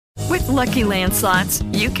Lucky Land Slots,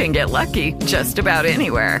 you can get lucky just about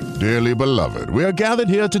anywhere. Dearly beloved, we are gathered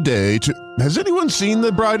here today to... Has anyone seen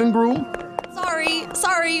the bride and groom?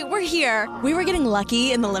 Sorry, we're here. We were getting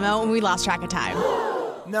lucky in the limo and we lost track of time.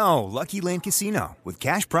 No, Lucky Land Casino, with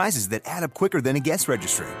cash prizes that add up quicker than a guest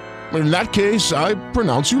registry. In that case, I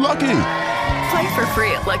pronounce you lucky. Play for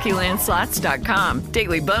free at LuckyLandSlots.com.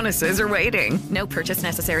 Daily bonuses are waiting. No purchase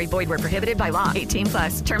necessary. Void where prohibited by law.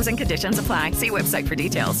 18+. Terms and conditions apply. See website for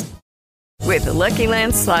details. With the Lucky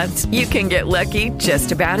Land Slots, you can get lucky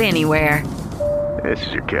just about anywhere. This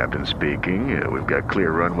is your captain speaking. We've got clear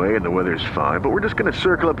runway and the weather's fine, but we're just going to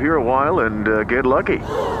circle up here a while and get lucky.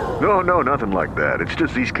 No, nothing like that. It's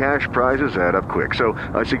just these cash prizes add up quick. So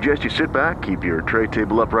I suggest you sit back, keep your tray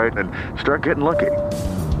table upright, and start getting lucky.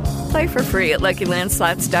 Play for free at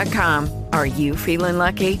LuckyLandSlots.com. Are you feeling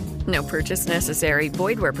lucky? No purchase necessary.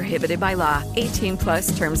 Void where prohibited by law.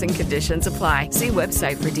 18+ terms and conditions apply. See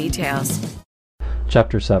website for details.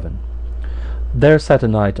 Chapter 7. There sat a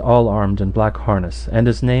knight all armed in black harness, and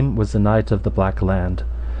his name was the Knight of the Black Land.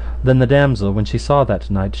 Then the damsel, when she saw that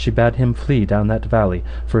knight, she bade him flee down that valley,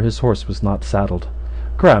 for his horse was not saddled.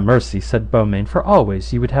 Gramercy, said Beaumains, for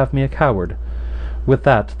always you would have me a coward. With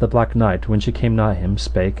that the Black Knight, when she came nigh him,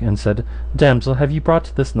 spake, and said, Damsel, have ye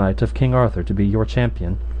brought this knight of King Arthur to be your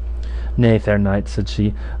champion? Nay, fair knight, said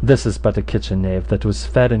she, this is but a kitchen knave that was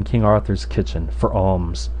fed in King Arthur's kitchen, for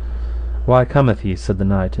alms. Why cometh he, said the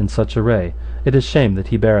knight, in such array? It is shame that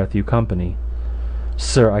he beareth you company.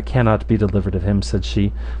 Sir, I cannot be delivered of him, said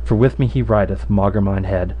she, for with me he rideth, maugre mine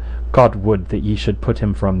head. God would that ye should put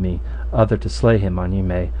him from me, other to slay him an ye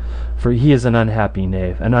may. For he is an unhappy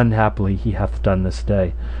knave, and unhappily he hath done this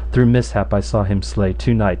day. Through mishap I saw him slay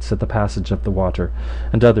 2 knights at the passage of the water,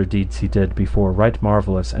 and other deeds he did before right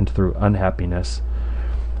marvellous, and through unhappiness.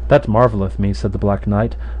 That marvelleth me, said the Black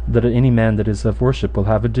Knight, that any man that is of worship will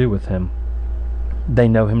have ado with him. They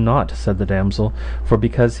know him not, said the damsel, for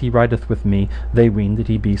because he rideth with me, they ween that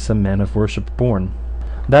he be some man of worship born.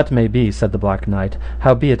 That may be, said the Black Knight,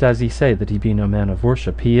 howbeit as ye say that he be no man of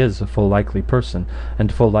worship, he is a full likely person,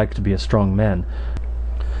 and full like to be a strong man.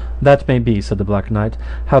 That may be, said the Black Knight,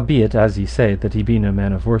 howbeit as ye say that he be no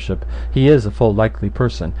man of worship, he is a full likely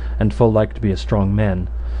person, and full like to be a strong man.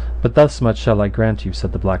 But thus much shall I grant you,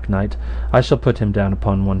 said the Black Knight, I shall put him down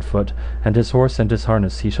upon 1 foot, and his horse and his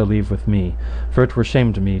harness he shall leave with me, for it were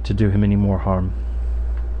shame to me to do him any more harm.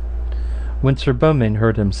 When Sir Beaumains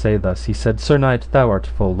heard him say thus, he said, Sir Knight, thou art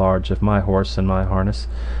full large of my horse and my harness.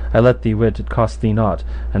 I let thee wit it cost thee naught,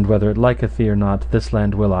 and whether it liketh thee or not, this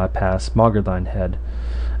land will I pass, maugre thine head.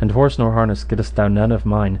 And horse nor harness gettest thou none of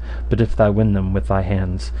mine, but if thou win them with thy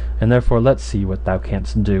hands, and therefore let's see what thou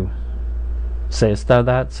canst do. Sayest thou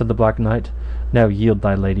that? Said the Black Knight. Now yield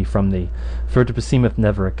thy lady from thee, for it beseemeth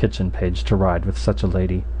never a kitchen page to ride with such a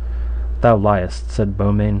lady. Thou liest, said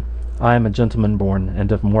Beaumains. I am a gentleman born, and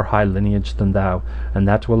of more high lineage than thou, and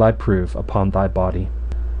that will I prove upon thy body.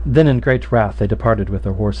 Then in great wrath they departed with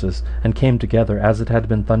their horses, and came together as it had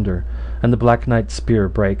been thunder, and the Black Knight's spear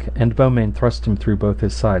brake, and Beaumains thrust him through both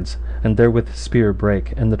his sides, and therewith his spear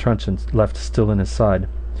brake, and the truncheon left still in his side.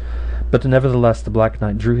 But nevertheless the Black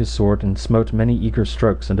Knight drew his sword, and smote many eager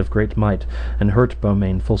strokes and of great might, and hurt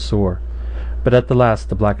Beaumains full sore. But at the last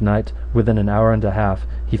the Black Knight, within an hour and a half,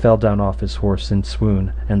 he fell down off his horse in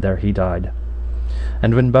swoon, and there he died.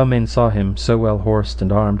 And when Beaumains saw him so well horsed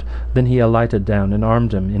and armed, then he alighted down and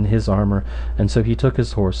armed him in his armour, and so he took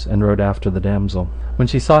his horse and rode after the damsel. When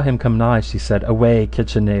she saw him come nigh, she said, Away,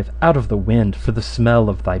 kitchen knave, out of the wind, for the smell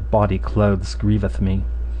of thy bawdy clothes grieveth me.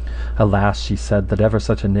 Alas, she said, that ever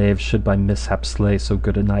such a knave should by mishap slay so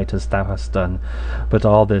good a knight as thou hast done, but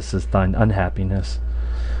all this is thine unhappiness.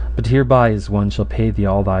 But hereby is one shall pay thee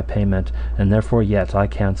all thy payment, and therefore yet I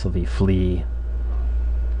counsel thee, flee.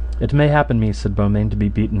 It may happen me, said Beaumains, to be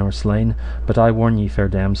beaten or slain, but I warn ye, fair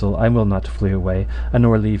damsel, I will not flee away,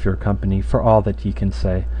 nor leave your company, for all that ye can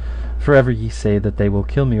say. For ever ye say that they will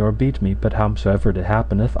kill me or beat me, but howsoever it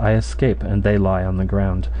happeneth, I escape, and they lie on the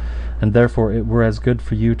ground. And therefore it were as good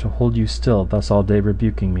for you to hold you still, thus all day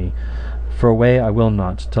rebuking me. For away I will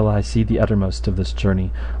not, till I see the uttermost of this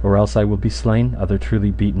journey, or else I will be slain, other truly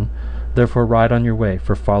beaten. Therefore ride on your way,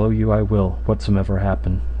 for follow you I will, whatsoever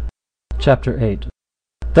happen. Chapter 8.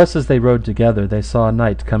 Thus as they rode together, they saw a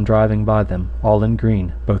knight come driving by them, all in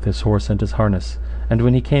green, both his horse and his harness. And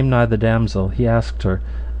when he came nigh the damsel, he asked her,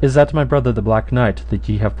 Is that my brother the Black Knight that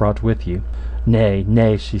ye have brought with you? Nay,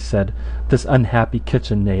 nay, she said, this unhappy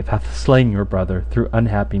kitchen knave hath slain your brother through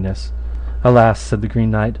unhappiness. Alas, said the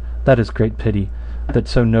Green Knight, that is great pity, that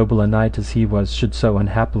so noble a knight as he was should so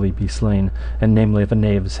unhappily be slain, and namely of a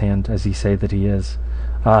knave's hand, as ye say that he is.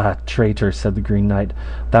 Ah, traitor, said the Green Knight,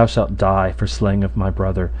 thou shalt die for slaying of my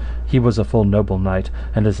brother. He was a full noble knight,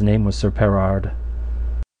 and his name was Sir Perard.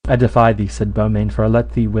 I defy thee, said Beaumains, for I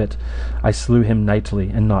let thee wit I slew him knightly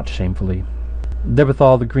and not shamefully.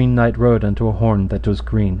 Therewithal the Green Knight rode unto a horn that was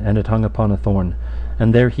green, and it hung upon a thorn,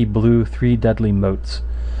 and there he blew 3 deadly motes.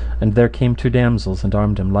 And there came 2 damsels and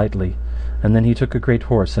armed him lightly, and then he took a great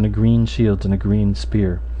horse and a green shield and a green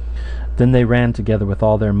spear. Then they ran together with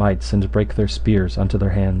all their mights, and brake their spears unto their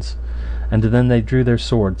hands. And then they drew their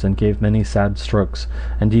swords, and gave many sad strokes,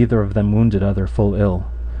 and either of them wounded other full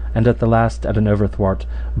ill. And at the last, at an overthwart,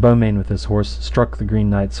 Beaumains with his horse struck the Green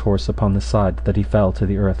Knight's horse upon the side, that he fell to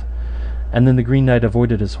the earth. And then the Green Knight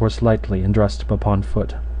avoided his horse lightly, and dressed him upon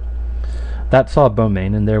foot. That saw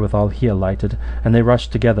Beaumains, and therewithal he alighted, and they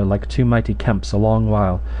rushed together like 2 mighty kemps a long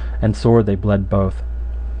while, and sore they bled both.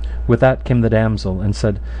 With that came the damsel, and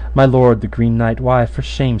said, My lord the Green Knight, why for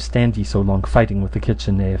shame stand ye so long fighting with the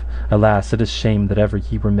kitchen knave? Alas, it is shame that ever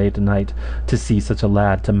ye were made a knight, to see such a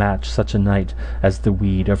lad to match such a knight, as the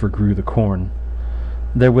weed ever grew the corn.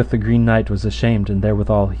 Therewith the Green Knight was ashamed, and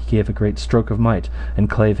therewithal he gave a great stroke of might, and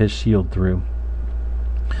clave his shield through.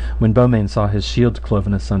 When Beaumains saw his shield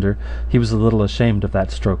cloven asunder, he was a little ashamed of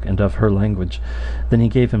that stroke, and of her language. Then he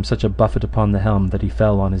gave him such a buffet upon the helm, that he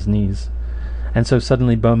fell on his knees. And so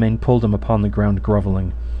suddenly Beaumains pulled him upon the ground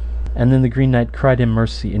grovelling. And then the Green Knight cried him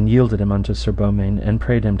mercy, and yielded him unto Sir Beaumains, and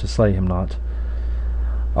prayed him to slay him not.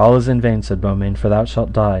 All is in vain, said Beaumains, for thou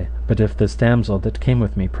shalt die, but if this damsel that came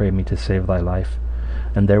with me pray me to save thy life.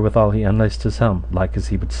 And therewithal he unlaced his helm, like as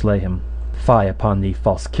he would slay him. Fie upon thee,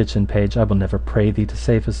 false kitchen page, I will never pray thee to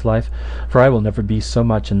save his life, for I will never be so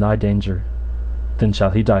much in thy danger. Then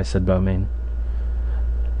shall he die, said Beaumains.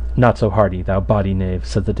 Not so hardy, thou bawdy knave,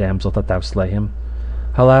 said the damsel, that thou slay him.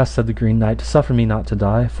 Alas, said the Green Knight, suffer me not to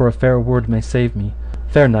die, for a fair word may save me.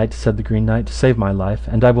 Fair knight, said the Green Knight, save my life,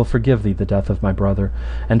 and I will forgive thee the death of my brother,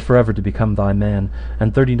 and for ever to become thy man,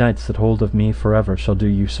 and 30 knights that hold of me for ever shall do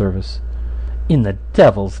you service. In the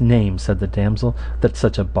devil's name, said the damsel, that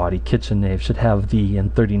such a bawdy kitchen knave should have thee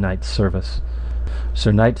and 30 knights' service.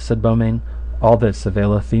 Sir knight, said Beaumains, all this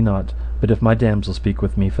availeth thee not, but if my damsel speak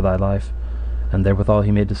with me for thy life. And therewithal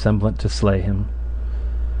he made a semblant to slay him.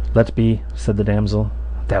 Let be, said the damsel.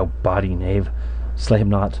 Thou bawdy knave, slay him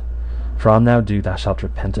not, for an thou do thou shalt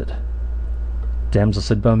repent it. Damsel,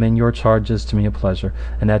 said Beaumains, your charge is to me a pleasure,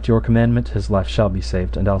 and at your commandment his life shall be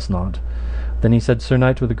saved, and else not. Then he said, Sir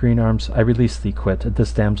knight with the green arms, I release thee quit at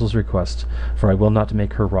this damsel's request, for I will not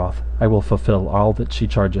make her wroth. I will fulfil all that she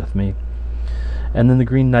chargeth me. And then the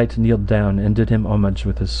Green Knight kneeled down, and did him homage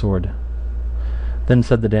with his sword. Then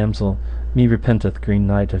said the damsel, Me repenteth, Green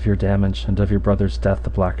Knight, of your damage, and of your brother's death, the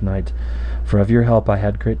Black Knight. For of your help I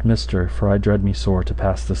had great mister, for I dread me sore to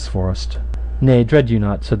pass this forest. Nay, dread you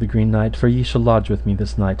not, said the Green Knight, for ye shall lodge with me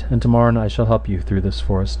this night, and tomorrow I shall help you through this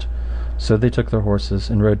forest. So they took their horses,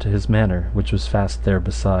 and rode to his manor, which was fast there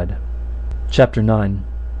beside. Chapter 9.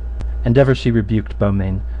 And ever she rebuked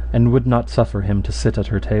Beaumains, and would not suffer him to sit at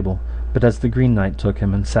her table, but as the Green Knight took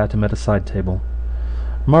him, and sat him at a side table.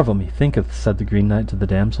 Marvel me thinketh, said the Green Knight to the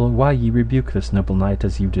damsel, why ye rebuke this noble knight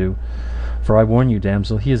as you do. For I warn you,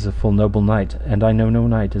 damsel, he is a full noble knight, and I know no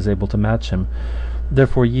knight is able to match him.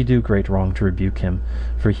 Therefore ye do great wrong to rebuke him,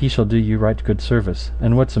 for he shall do you right good service,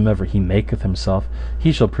 and whatsoever he maketh himself,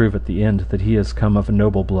 he shall prove at the end that he is come of a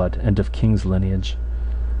noble blood, and of king's lineage.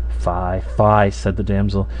 Fie, fie, said the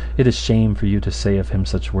damsel, it is shame for you to say of him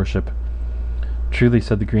such worship. Truly,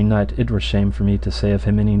 said the Green Knight, it were shame for me to say of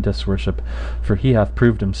him any disworship, for he hath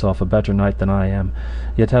proved himself a better knight than I am.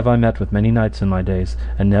 Yet have I met with many knights in my days,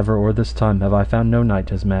 and never or this time have I found no knight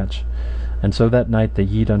his match. And so that night they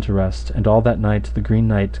yede unto rest, and all that night the Green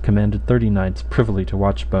Knight commanded 30 knights privily to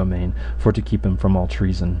watch Beaumains, for to keep him from all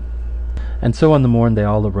treason. And so on the morn they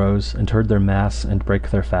all arose, and heard their mass, and brake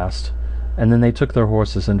their fast. And then they took their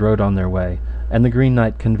horses, and rode on their way, and the Green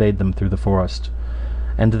Knight conveyed them through the forest.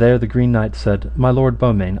 And there the Green Knight said, My lord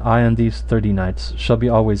Beaumains, I and these 30 knights shall be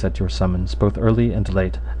always at your summons, both early and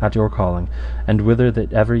late, at your calling, and whither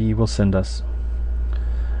that ever ye will send us.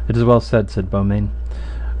 It is well said, said Beaumains.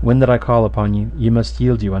 When that I call upon you, ye must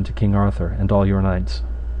yield you unto King Arthur, and all your knights.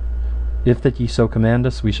 If that ye so command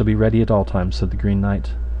us, we shall be ready at all times, said the Green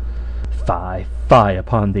Knight. Fie, fie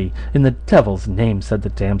upon thee, in the devil's name, said the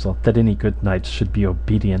damsel, that any good knight should be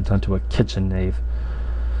obedient unto a kitchen knave.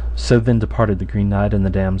 So then departed the Green Knight and the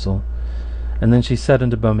damsel. And then she said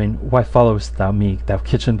unto Beaumains, Why followest thou me, thou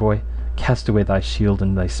kitchen boy? Cast away thy shield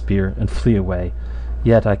and thy spear, and flee away.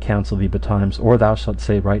 Yet I counsel thee betimes, or thou shalt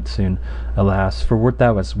say right soon, Alas, for wert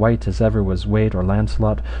thou as white as ever was Wade or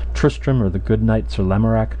Lancelot, Tristram, or the good knight Sir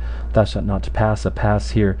Lamorak, thou shalt not pass a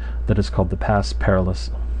pass here that is called the Pass Perilous.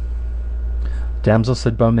 Damsel,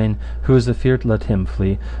 said Beaumains, who is afeard let him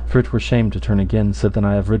flee, for it were shame to turn again, sithen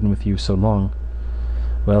I have ridden with you so long.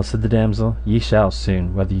 Well, said the damsel, ye shall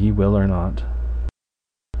soon, whether ye will or not.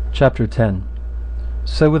 Chapter 10.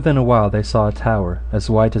 So within a while they saw a tower, as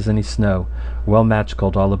white as any snow, well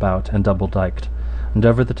matchcold all about, and double dyked. And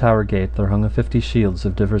over the tower gate there hung 50 shields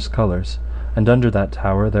of divers colours. And under that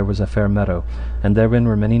tower there was a fair meadow, and therein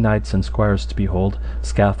were many knights and squires to behold,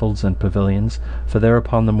 scaffolds and pavilions, for there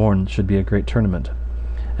upon the morn should be a great tournament.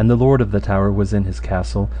 And the lord of the tower was in his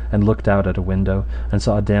castle, and looked out at a window, and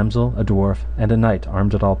saw a damsel, a dwarf, and a knight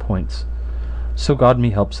armed at all points. So God me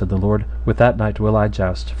help, said the lord, with that knight will I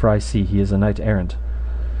joust, for I see he is a knight errant.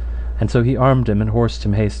 And so he armed him and horsed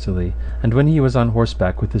him hastily, and when he was on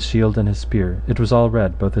horseback with his shield and his spear, it was all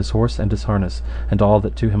red, both his horse and his harness, and all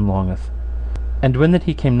that to him longeth. And when that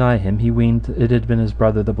he came nigh him, he weened it had been his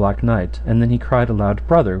brother the Black Knight, and then he cried aloud,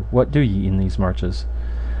 Brother, what do ye in these marches?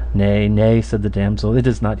 Nay, nay, said the damsel, it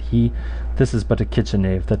is not he. This is but a kitchen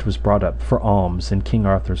knave that was brought up for alms in King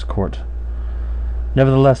Arthur's court.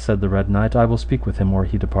 Nevertheless, said the Red Knight, I will speak with him or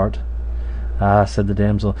he depart. Ah, said the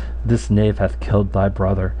damsel, this knave hath killed thy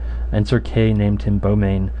brother, and Sir Kay named him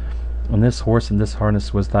Beaumains, and this horse and this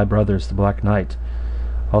harness was thy brother's, the Black Knight.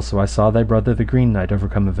 Also I saw thy brother the Green Knight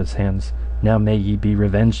overcome of his hands. Now may ye be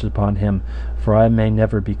revenged upon him, for I may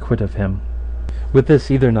never be quit of him. With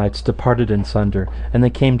this either knights departed in sunder, and they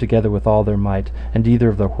came together with all their might, and either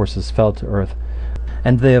of their horses fell to earth.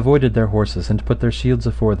 And they avoided their horses, and put their shields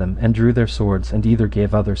afore them, and drew their swords, and either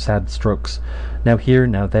gave other sad strokes, now here,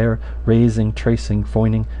 now there, raising, tracing,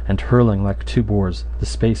 foining, and hurling like two boars, the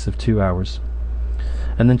space of 2 hours.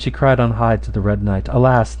 And then she cried on high to the Red Knight,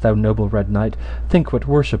 Alas, thou noble Red Knight, think what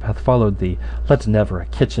worship hath followed thee. Let never a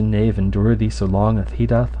kitchen knave endure thee so long as he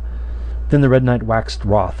doth. Then the Red Knight waxed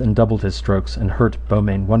wroth, and doubled his strokes, and hurt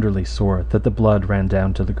Beaumains wonderly sore, that the blood ran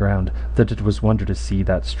down to the ground, that it was wonder to see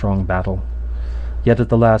that strong battle. Yet at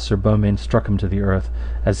the last Sir Beaumains struck him to the earth.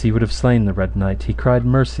 As he would have slain the Red Knight, he cried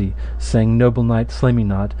mercy, saying, Noble knight, slay me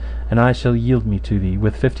not, and I shall yield me to thee,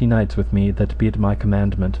 with 50 knights with me that be at my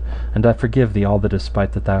commandment, and I forgive thee all the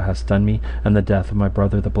despite that thou hast done me, and the death of my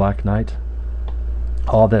brother the Black Knight.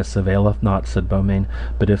 All this availeth not, said Beaumains,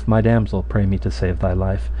 but if my damsel pray me to save thy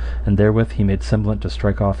life. And therewith he made semblant to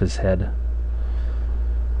strike off his head.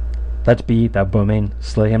 Let be, thou Beaumains,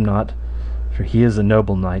 slay him not, for he is a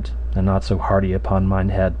noble knight, and not so hardy upon mine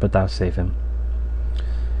head, but thou save him.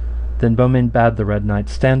 Then Beaumains bade the Red Knight,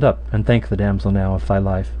 Stand up, and thank the damsel now of thy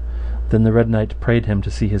life. Then the Red Knight prayed him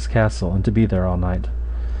to see his castle, and to be there all night.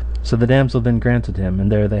 So the damsel then granted him,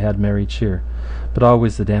 and there they had merry cheer. But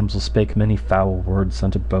always the damsel spake many foul words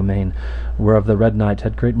unto Beaumains, whereof the Red Knight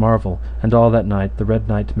had great marvel, and all that night the Red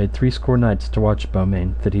Knight made 60 knights to watch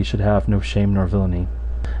Beaumains, that he should have no shame nor villainy.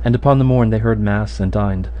 And upon the morn they heard mass and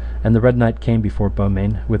dined, and the Red Knight came before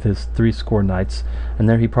Beaumains with his 60 knights, and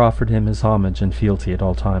there he proffered him his homage and fealty at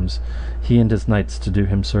all times, he and his knights to do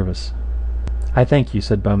him service. I thank you,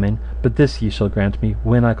 said Beaumains, but this ye shall grant me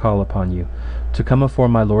when I call upon you, to come afore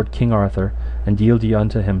my lord King Arthur, and yield ye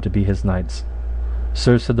unto him to be his knights.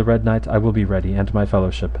 Sir, said the Red Knight, I will be ready, and my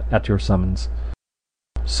fellowship, at your summons.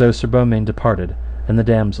 So Sir Beaumains departed, and the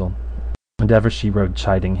damsel, and ever she rode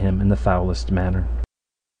chiding him in the foulest manner.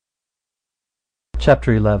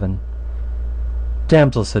 Chapter 11.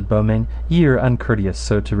 Damsel, said Beaumains, ye are uncourteous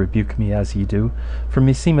so to rebuke me as ye do, for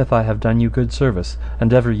meseemeth I have done you good service,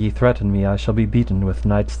 and ever ye threaten me I shall be beaten with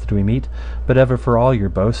knights that we meet, but ever for all your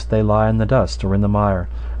boast they lie in the dust or in the mire,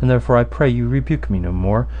 and therefore I pray you rebuke me no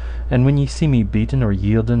more, and when ye see me beaten or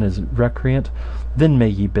yielden as recreant, then may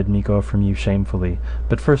ye bid me go from you shamefully.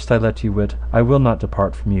 But first I let you wit, I will not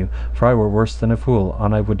depart from you, for I were worse than a fool,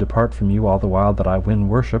 an I would depart from you all the while that I win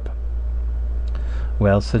worship.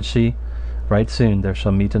 Well, said she, right soon there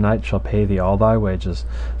shall meet a knight shall pay thee all thy wages,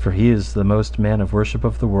 for he is the most man of worship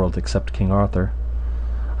of the world, except King Arthur.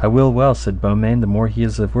 I will well, said Beaumains, the more he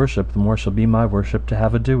is of worship, the more shall be my worship to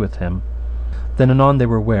have ado with him. Then anon they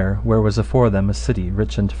were where was afore them a city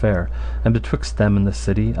rich and fair, and betwixt them and the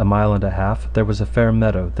city 1.5 miles there was a fair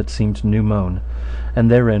meadow that seemed new mown, and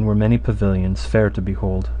therein were many pavilions fair to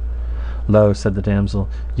behold. Lo, said the damsel,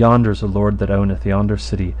 yonder's a lord that owneth yonder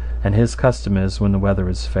city, and his custom is, when the weather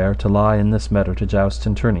is fair, to lie in this meadow to joust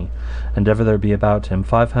and tourney, and ever there be about him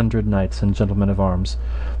 500 knights and gentlemen of arms.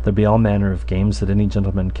 There be all manner of games that any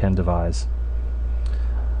gentleman can devise.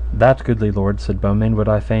 That, goodly lord, said Beaumains, would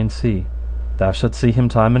I fain see. Thou shalt see him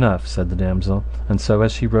time enough, said the damsel, and so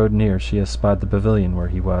as she rode near she espied the pavilion where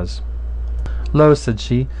he was. Lo, said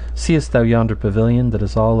she, seest thou yonder pavilion that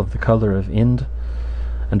is all of the colour of Ind?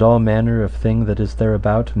 and all manner of thing that is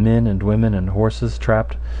thereabout, men and women and horses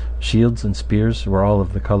trapped, shields and spears were all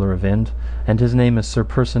of the colour of Ind, and his name is Sir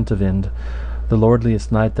Persant of Ind, the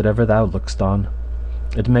lordliest knight that ever thou look'st on.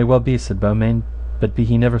 It may well be, said Beaumains, but be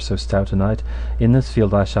he never so stout a knight, in this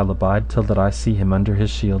field I shall abide till that I see him under his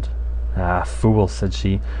shield. Ah, fool, said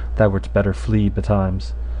she, thou wert better flee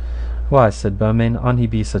betimes. Why, said Beaumains, an he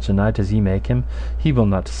be such a knight as ye make him, he will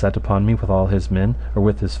not set upon me with all his men, or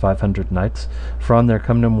with his 500 knights, for an there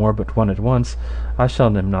come no more but one at once, I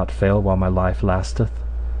shall him not fail while my life lasteth.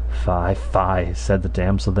 Fie, fie, said the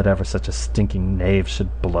damsel, that ever such a stinking knave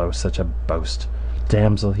should blow such a boast.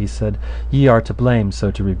 Damsel, he said, ye are to blame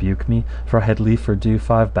so to rebuke me, for I had liefer do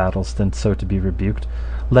 5 battles than so to be rebuked.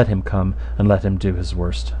 Let him come, and let him do his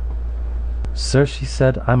worst. Sir, she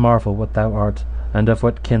said, I marvel what thou art, and of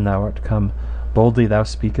what kin thou art come. Boldly thou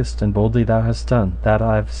speakest, and boldly thou hast done, that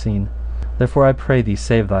I have seen. Therefore I pray thee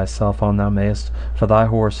save thyself an thou mayest, for thy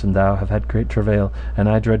horse and thou have had great travail, and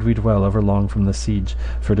I dread we dwell overlong from the siege,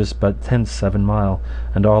 for it is but hence 7 mile,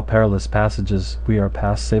 and all perilous passages we are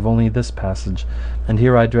past, save only this passage, and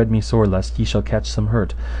here I dread me sore lest ye shall catch some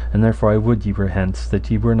hurt, and therefore I would ye were hence, that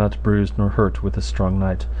ye were not bruised nor hurt with a strong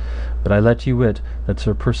knight. But I let you wit that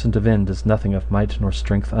Sir Persant of Ind is nothing of might nor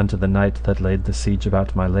strength unto the knight that laid the siege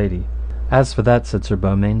about my lady. As for that, said Sir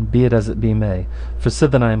Beaumains, be it as it be may, for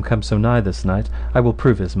sithen I am come so nigh this knight, I will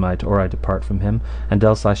prove his might, or I depart from him, and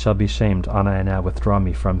else I shall be shamed an I now withdraw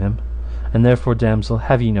me from him. And therefore, damsel,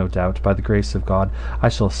 have ye no doubt, by the grace of God, I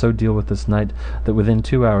shall so deal with this knight, that within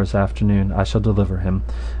 2 hours afternoon I shall deliver him,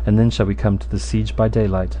 and then shall we come to the siege by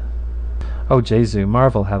daylight. O Jesu,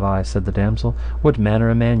 marvel have I, said the damsel, what manner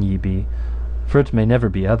a man ye be. For it may never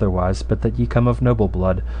be otherwise, but that ye come of noble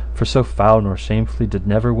blood, for so foul nor shamefully did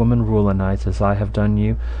never woman rule a knight as I have done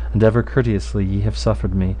you, and ever courteously ye have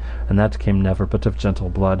suffered me, and that came never but of gentle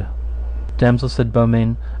blood. Damsel, said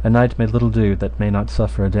Beaumains, a knight may little do that may not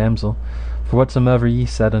suffer a damsel. For whatsoever ye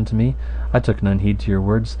said unto me, I took none heed to your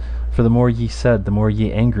words, for the more ye said, the more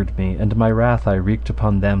ye angered me, and my wrath I wreaked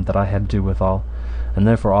upon them that I had do withal. And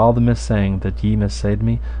therefore all the missaying that ye missayed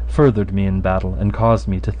me furthered me in battle, and caused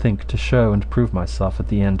me to think, to show and prove myself at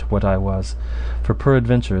the end what I was. For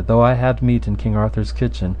peradventure, though I had meat in King Arthur's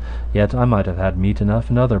kitchen, yet I might have had meat enough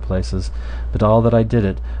in other places, but all that I did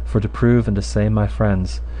it for to prove and to save my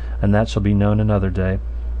friends, and that shall be known another day.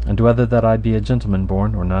 And whether that I be a gentleman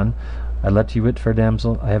born or none, I let you wit, fair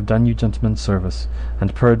damsel, I have done you gentleman's service,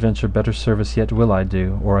 and peradventure better service yet will I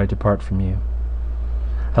do, or I depart from you.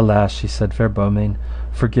 Alas, she said, fair Beaumains,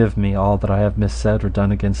 forgive me all that I have missaid or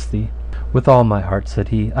done against thee. With all my heart, said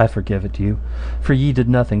he, I forgive it you, for ye did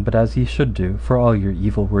nothing but as ye should do, for all your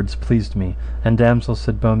evil words pleased me. And damsel,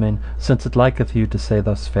 said Beaumains, since it liketh you to say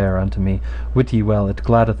thus fair unto me, wit ye well it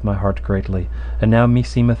gladdeth my heart greatly, and now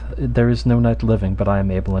meseemeth there is no knight living but I am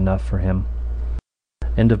able enough for him.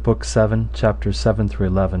 End of Book 7, Chapters 7 through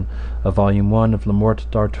 11, of Volume 1 of Morte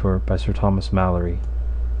d'Arthur by Sir Thomas Malory.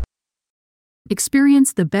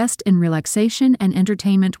 Experience the best in relaxation and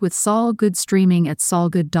entertainment with Saul Good streaming at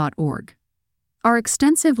saulgood.org. Our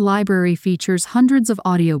extensive library features hundreds of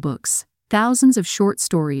audiobooks, thousands of short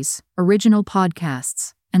stories, original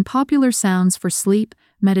podcasts, and popular sounds for sleep,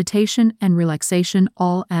 meditation, and relaxation,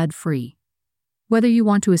 all ad-free. Whether you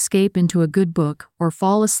want to escape into a good book or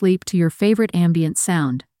fall asleep to your favorite ambient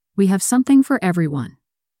sound, we have something for everyone.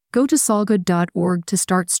 Go to saulgood.org to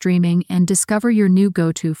start streaming and discover your new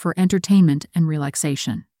go-to for entertainment and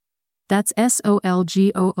relaxation. That's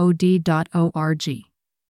SOLGOOD.org.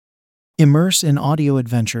 Immerse in audio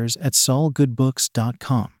adventures at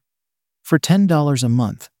saulgoodbooks.com. For $10 a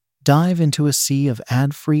month, dive into a sea of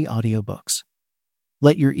ad-free audiobooks.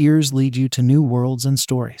 Let your ears lead you to new worlds and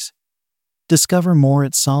stories. Discover more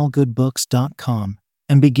at saulgoodbooks.com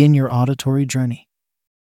and begin your auditory journey.